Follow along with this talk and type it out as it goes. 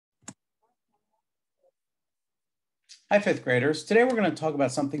Hi, fifth graders. Today we're going to talk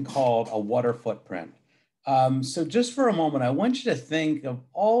about something called a water footprint. So just for a moment, I want you to think of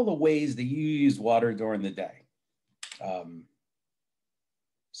all the ways that you use water during the day. Um,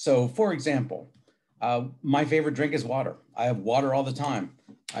 so for example, my favorite drink is water. I have water all the time.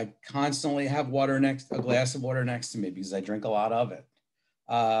 I constantly have a glass of water next to me because I drink a lot of it.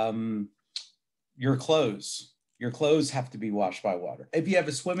 Um, your clothes have to be washed by water. If you have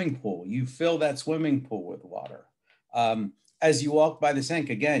a swimming pool, you fill that swimming pool with water. Um, as you walk by the sink,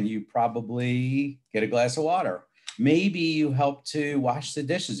 again, you probably get a glass of water. Maybe you help to wash the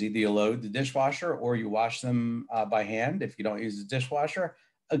dishes. Either you load the dishwasher or you wash them by hand. If you don't use the dishwasher,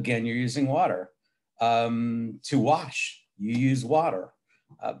 again, you're using water. To wash, you use water.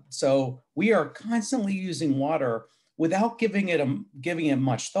 So we are constantly using water without giving it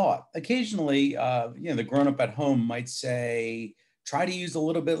much thought. Occasionally, the grown up at home might say, try to use a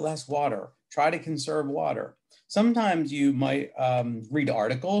little bit less water, try to conserve water. Sometimes you might read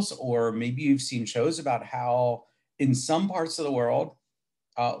articles, or maybe you've seen shows about how in some parts of the world,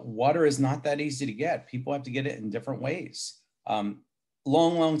 water is not that easy to get. People have to get it in different ways.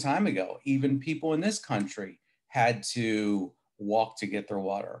 Long time ago, even people in this country had to walk to get their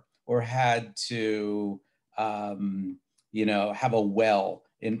water, or had to have a well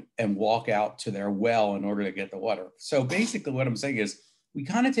and walk out to their well in order to get the water. So basically what I'm saying is we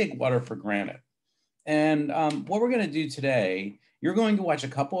kind of take water for granted. And what we're going to do today, you're going to watch a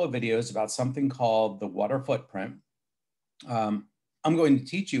couple of videos about something called the water footprint. I'm going to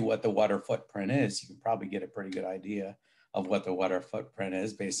teach you what the water footprint is. You can probably get a pretty good idea of what the water footprint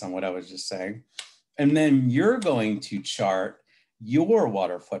is based on what I was just saying. And then you're going to chart your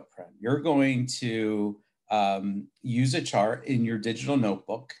water footprint. You're going to use a chart in your digital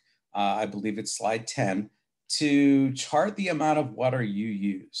notebook. I believe it's slide 10, to chart the amount of water you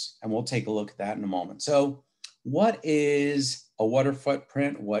use. And we'll take a look at that in a moment. So what is a water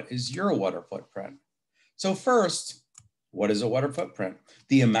footprint? What is your water footprint? So first, what is a water footprint?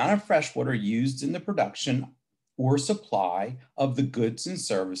 The amount of fresh water used in the production or supply of the goods and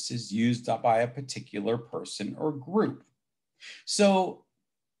services used by a particular person or group. So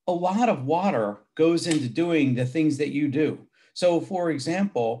a lot of water goes into doing the things that you do. So for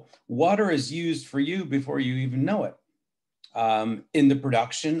example, water is used for you before you even know it in the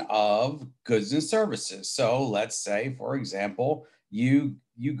production of goods and services. So let's say, for example, you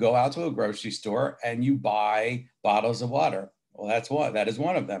go out to a grocery store and you buy bottles of water. Well, that is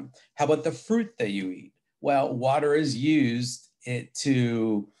one of them. How about the fruit that you eat? Well, water is used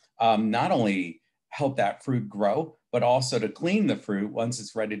to not only help that fruit grow, but also to clean the fruit once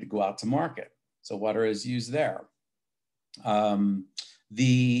it's ready to go out to market. So water is used there.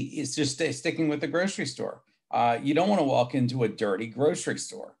 It's just sticking with the grocery store. You don't want to walk into a dirty grocery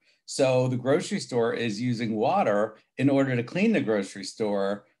store. So the grocery store is using water in order to clean the grocery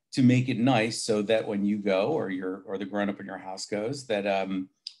store to make it nice, so that when you go, or the grown up in your house goes, that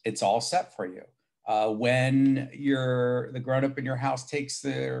it's all set for you. When the grown up in your house takes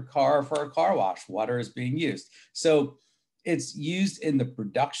their car for a car wash, water is being used. So it's used in the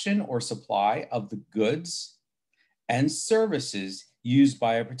production or supply of the goods and services used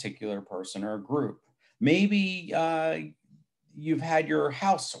by a particular person or group. Maybe you've had your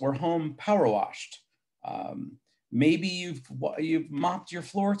house or home power washed. Maybe you've mopped your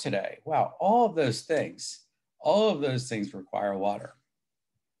floor today. Wow, all of those things require water.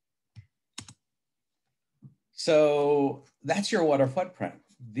 So that's your water footprint,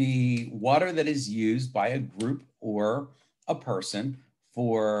 the water that is used by a group or a person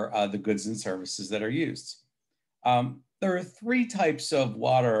for the goods and services that are used. There are three types of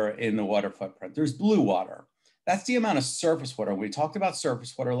water in the water footprint. There's blue water. That's the amount of surface water. We talked about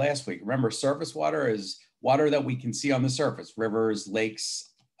surface water last week. Remember, surface water is water that we can see on the surface: rivers,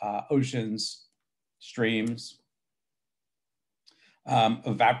 lakes, oceans, streams,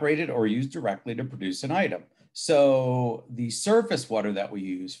 evaporated or used directly to produce an item. So the surface water that we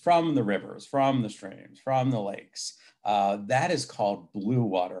use from the rivers, from the streams, from the lakes, that is called blue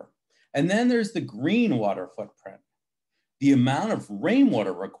water. And then there's the green water footprint, the amount of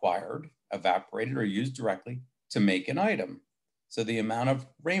rainwater required, evaporated or used directly to make an item. So the amount of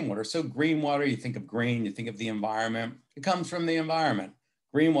rainwater. So green water, you think of green, you think of the environment. It comes from the environment.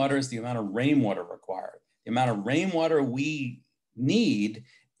 Green water is the amount of rainwater required, the amount of rainwater we need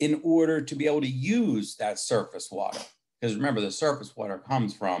in order to be able to use that surface water. Because remember, the surface water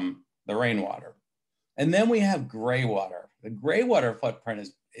comes from the rainwater. And then we have gray water. The gray water footprint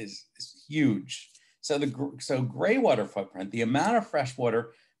is huge. So gray water footprint, the amount of fresh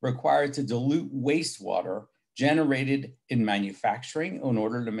water required to dilute wastewater generated in manufacturing in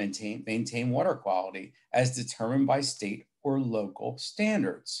order to maintain water quality as determined by state or local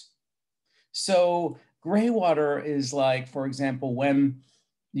standards. So gray water is like, for example, when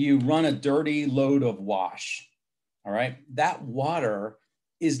you run a dirty load of wash, all right, that water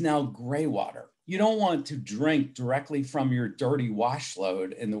is now gray water. You don't want to drink directly from your dirty wash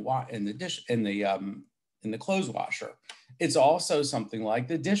load in the clothes washer. It's also something like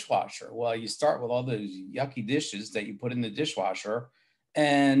the dishwasher. Well, you start with all those yucky dishes that you put in the dishwasher,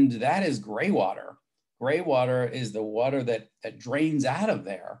 and that is gray water. Gray water is the water that drains out of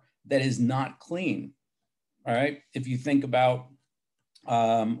there that is not clean. All right. If you think about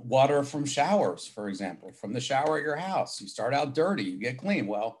water from showers, for example, from the shower at your house, you start out dirty, you get clean.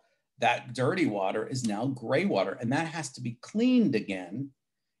 Well, that dirty water is now gray water, and that has to be cleaned again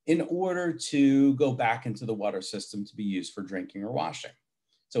in order to go back into the water system to be used for drinking or washing.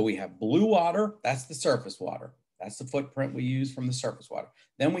 So we have blue water, that's the surface water. That's the footprint we use from the surface water.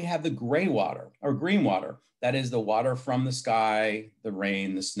 Then we have the gray water or green water. That is the water from the sky, the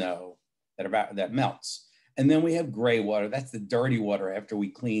rain, the snow that melts. And then we have gray water. That's the dirty water after we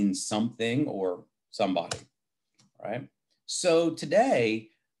clean something or somebody, right? So today,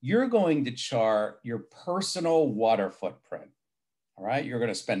 you're going to chart your personal water footprint, all right? You're going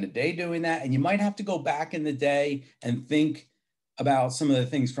to spend a day doing that, and you might have to go back in the day and think about some of the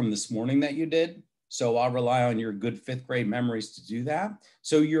things from this morning that you did. So I'll rely on your good fifth grade memories to do that.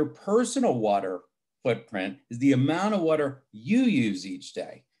 So your personal water footprint is the amount of water you use each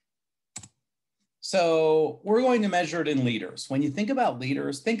day. So we're going to measure it in liters. When you think about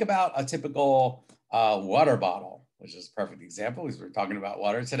liters, think about a typical water bottle, which is a perfect example because we're talking about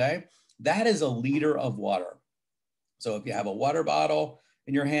water today. That is a liter of water. So if you have a water bottle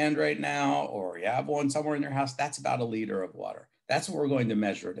in your hand right now, or you have one somewhere in your house, that's about a liter of water. That's what we're going to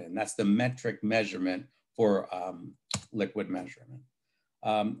measure it in. That's the metric measurement for liquid measurement.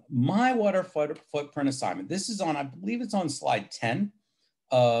 My water footprint assignment, this is on, I believe it's on slide 10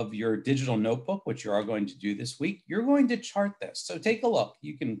 of your digital notebook, which you are going to do this week. You're going to chart this. So take a look.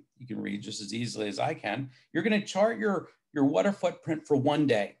 You can read just as easily as I can. You're going to chart your water footprint for one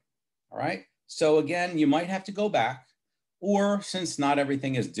day. All right. So again, you might have to go back, or since not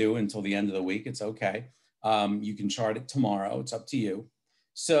everything is due until the end of the week, it's okay. You can chart it tomorrow. It's up to you.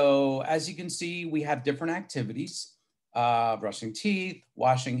 So as you can see, we have different activities, brushing teeth,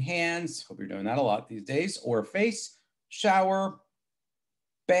 washing hands. Hope you're doing that a lot these days, or face, shower,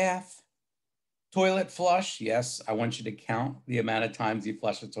 bath, toilet flush. Yes, I want you to count the amount of times you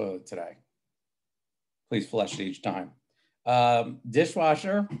flush the toilet today. Please flush it each time.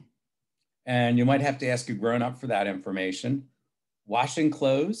 Dishwasher, and you might have to ask a grown-up for that information. Washing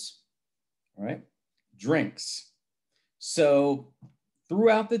clothes, all right? Drinks. So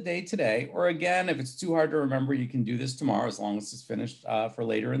throughout the day today, or again, if it's too hard to remember, you can do this tomorrow as long as it's finished for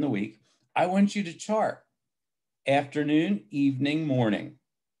later in the week. I want you to chart afternoon, evening, morning.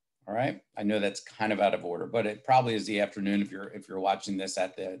 All right. I know that's kind of out of order, but it probably is the afternoon if you're watching this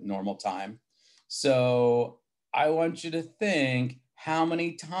at the normal time. So I want you to think how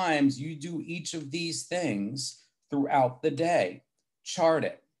many times you do each of these things throughout the day. Chart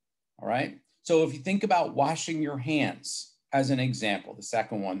it. All right. So if you think about washing your hands as an example, the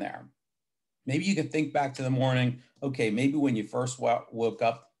second one there, maybe you can think back to the morning. Okay, maybe when you first woke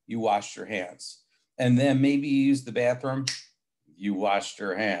up, you washed your hands. And then maybe you used the bathroom, you washed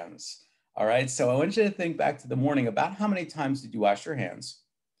your hands. All right. So I want you to think back to the morning about how many times did you wash your hands?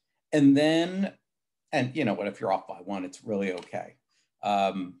 And then, and you know what, if you're off by one, it's really okay.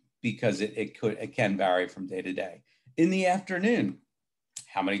 Because it can vary from day to day. In the afternoon,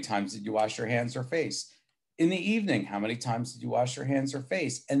 how many times did you wash your hands or face? In the evening, how many times did you wash your hands or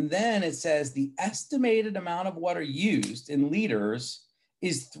face? And then it says the estimated amount of water used in liters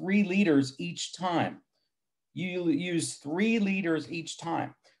is 3 liters each time. You use 3 liters each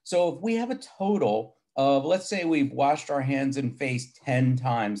time. So if we have a total of, let's say we've washed our hands and face 10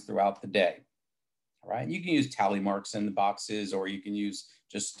 times throughout the day, all right? You can use tally marks in the boxes, or you can use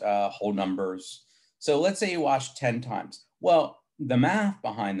just whole numbers. So let's say you wash 10 times. Well, the math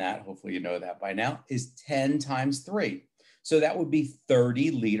behind that, hopefully you know that by now, is 10 times 3. So that would be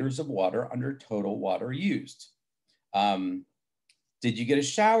 30 liters of water under total water used. Did you get a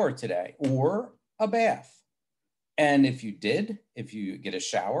shower today or a bath? And if you did, if you get a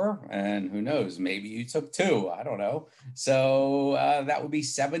shower, and who knows, maybe you took 2, I don't know. So that would be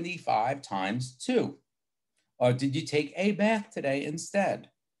 75 times 2. Or did you take a bath today instead?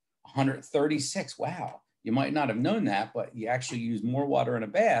 136, wow. You might not have known that, but you actually use more water in a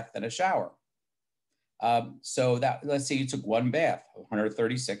bath than a shower. So that, let's say you took 1 bath,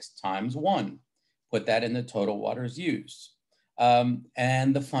 136 times 1. Put that in the total waters used. And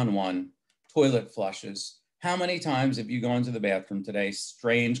the fun one, toilet flushes. How many times have you gone to the bathroom today?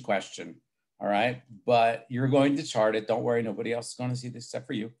 Strange question, all right? But you're going to chart it. Don't worry, nobody else is going to see this except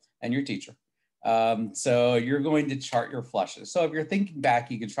for you and your teacher. So you're going to chart your flushes. So if you're thinking back,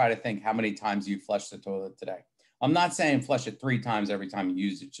 you can try to think how many times you flushed the toilet today. I'm not saying flush it 3 times every time you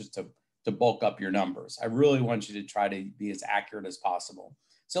use it, just to bulk up your numbers. I really want you to try to be as accurate as possible.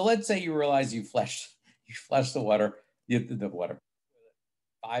 So let's say you realize you flushed the water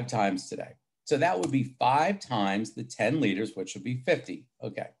 5 times today. So that would be 5 times the 10 liters, which would be 50.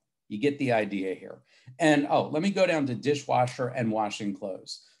 Okay, you get the idea here. And let me go down to dishwasher and washing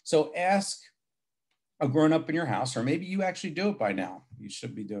clothes. So ask a grown-up in your house, or maybe you actually do it by now. You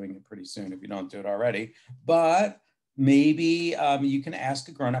should be doing it pretty soon if you don't do it already. But maybe you can ask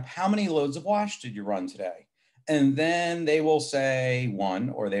a grown-up, how many loads of wash did you run today? And then they will say 1,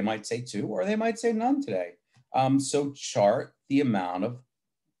 or they might say 2, or they might say none today. So chart the amount of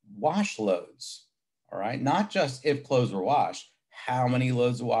wash loads, all right? Not just if clothes were washed, how many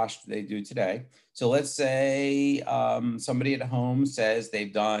loads of wash do they do today? So let's say somebody at home says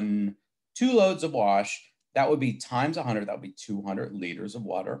they've done 2 loads of wash. That would be times 100, that would be 200 liters of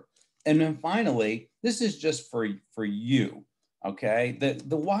water. And then finally, this is just for you, okay?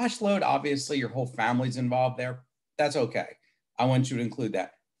 The wash load, obviously your whole family's involved there. That's okay. I want you to include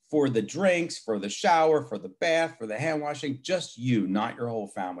that. For the drinks, for the shower, for the bath, for the hand washing, just you, not your whole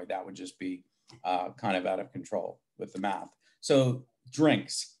family. That would just be kind of out of control with the math. So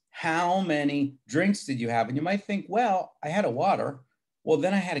drinks, how many drinks did you have? And you might think, well, I had a water. Well,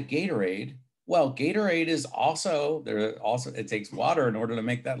 then I had a Gatorade. Well, Gatorade is also, it takes water in order to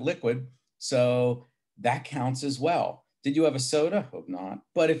make that liquid. So that counts as well. Did you have a soda? Hope not.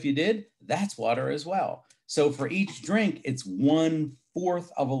 But if you did, that's water as well. So for each drink, it's 1/4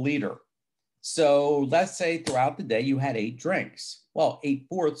 of a liter. So let's say throughout the day, you had 8 drinks. Well,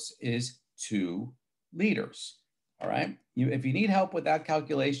 8/4 is 2 liters. All right. If you need help with that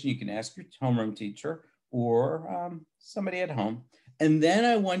calculation, you can ask your homeroom teacher or somebody at home. And then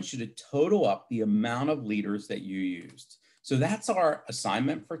I want you to total up the amount of liters that you used. So that's our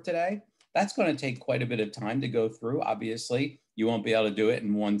assignment for today. That's going to take quite a bit of time to go through. Obviously, you won't be able to do it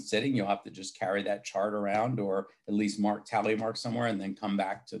in one sitting. You'll have to just carry that chart around, or at least tally mark somewhere, and then come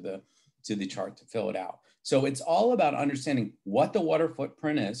back to the chart to fill it out. So it's all about understanding what the water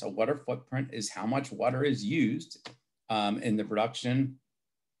footprint is. A water footprint is how much water is used in the production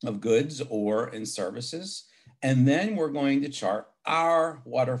of goods or in services. And then we're going to chart our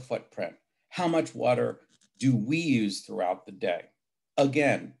water footprint. How much water do we use throughout the day?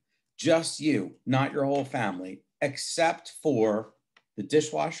 Again, just you, not your whole family, except for the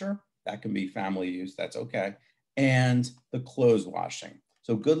dishwasher. That can be family use, that's okay. And the clothes washing.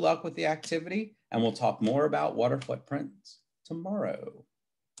 So good luck with the activity, and we'll talk more about water footprints tomorrow.